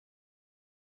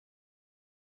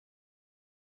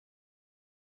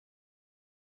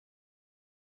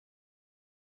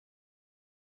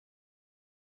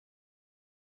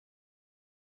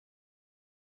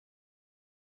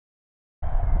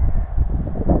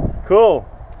Cool.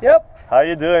 Yep. How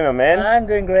you doing, my man? I'm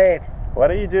doing great. What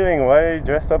are you doing? Why are you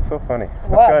dressed up so funny?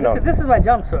 What's Wow, going on? This is my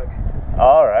jumpsuit.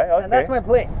 All right, okay. And that's my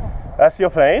plane. That's your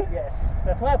plane? Yes,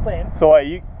 that's my plane. So are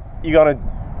you gonna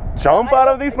jump out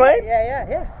of these planes?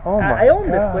 Yeah. Oh my I own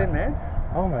God. this plane, man.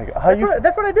 Oh my God.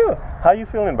 That's what I do. How you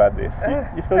feeling about this?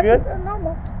 You feel good?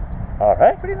 Normal. All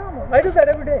right. Pretty normal. I do that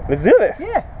every day. Let's do this.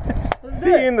 Yeah. Let's do See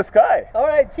you it. in the sky. All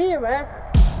right, see you, man.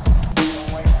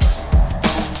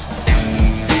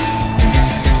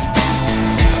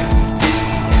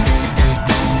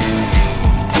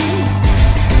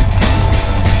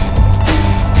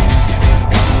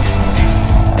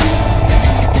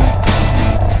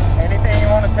 Anything you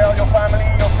want to tell your family,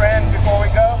 your friends before we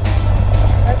go?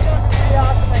 That's going to be pretty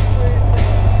awesome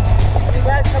experience. You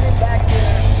guys coming back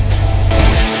here.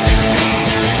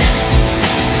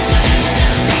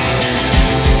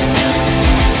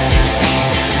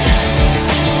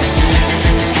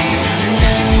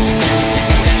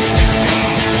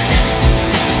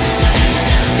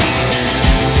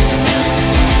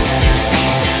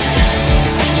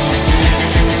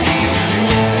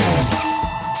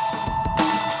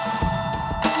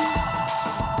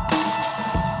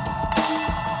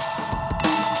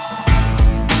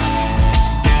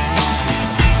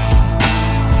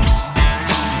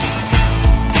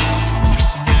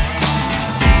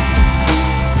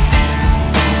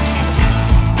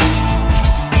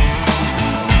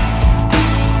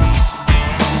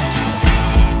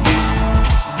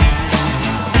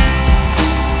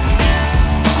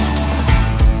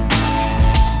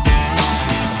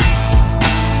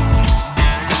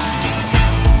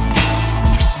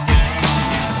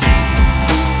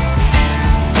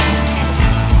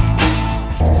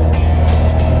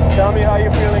 Tell me how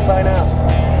you're feeling by now.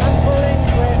 I'm feeling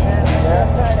great, man.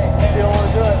 I'm excited. You don't want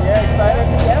to do it? Yeah, excited?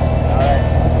 Yep. All right.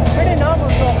 Pretty normal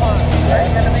so far. Are you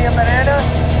gonna be a banana?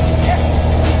 Yeah.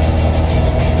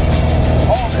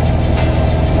 Hold it.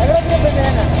 I love the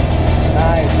banana.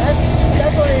 Nice.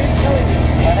 That's what he's telling me.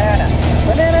 Banana.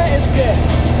 Banana is good.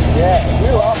 Yeah, we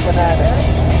love banana.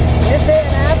 They say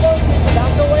an apple keeps the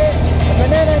doctor away, a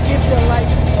banana keeps your life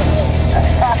away.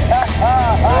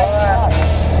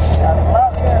 I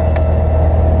love it.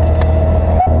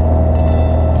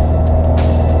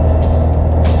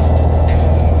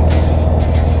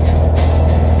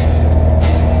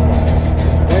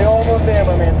 We're almost there,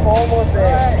 my man. Almost there.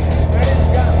 All right, ready to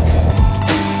go.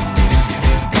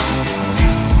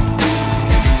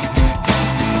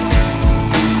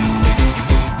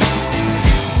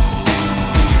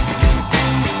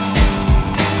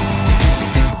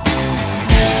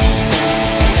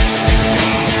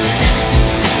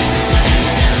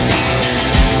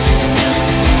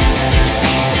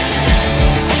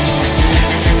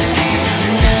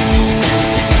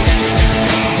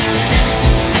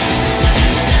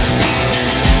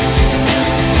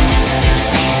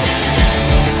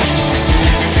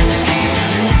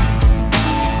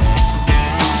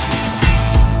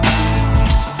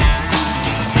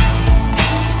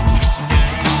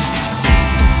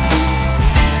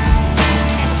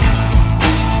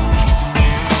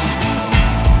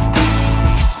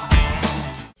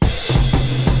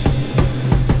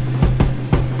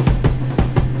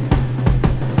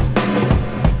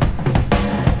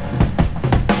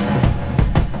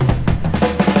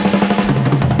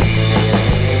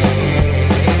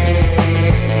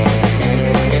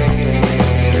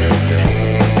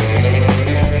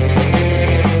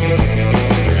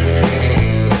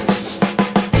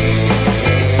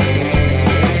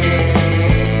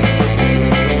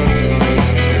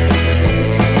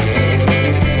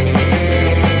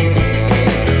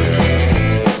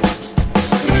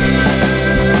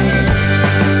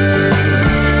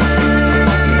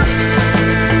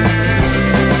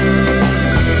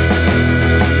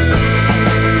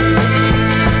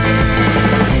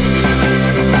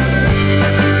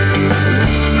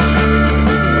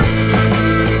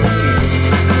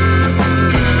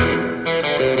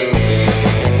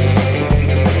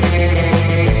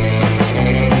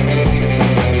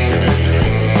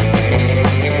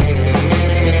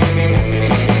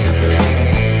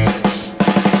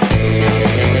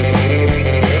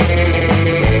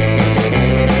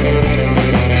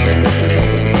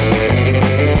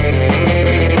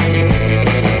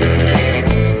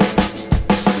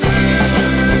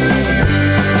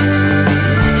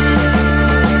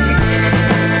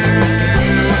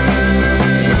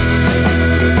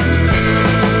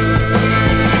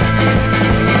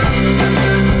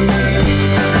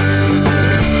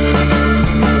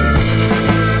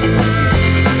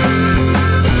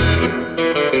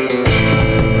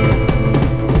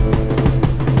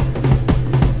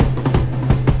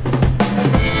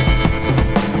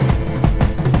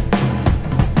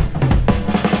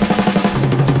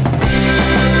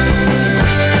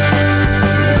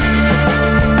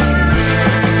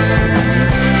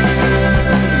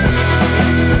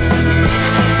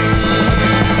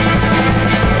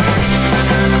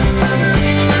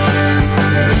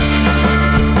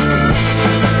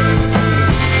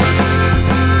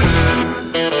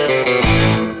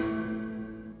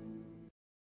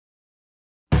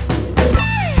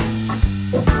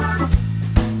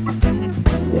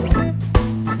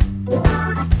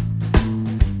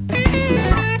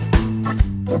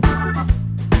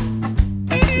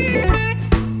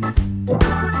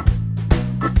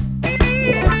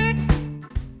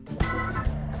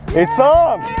 It's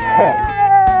on!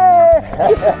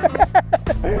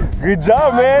 Good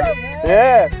job, man!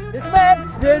 Yeah! This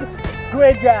man did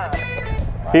great job.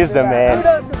 He's the man.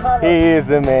 Kudos to Carlos. He is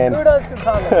the man. Kudos to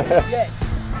Carlos. Yes.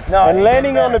 No, And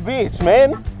landing on the beach,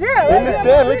 man. Yeah, In the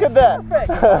sand, look at that.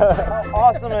 Perfect. How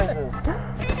awesome is this?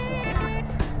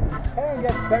 Can't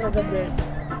get better than this.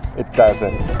 It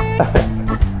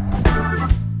doesn't.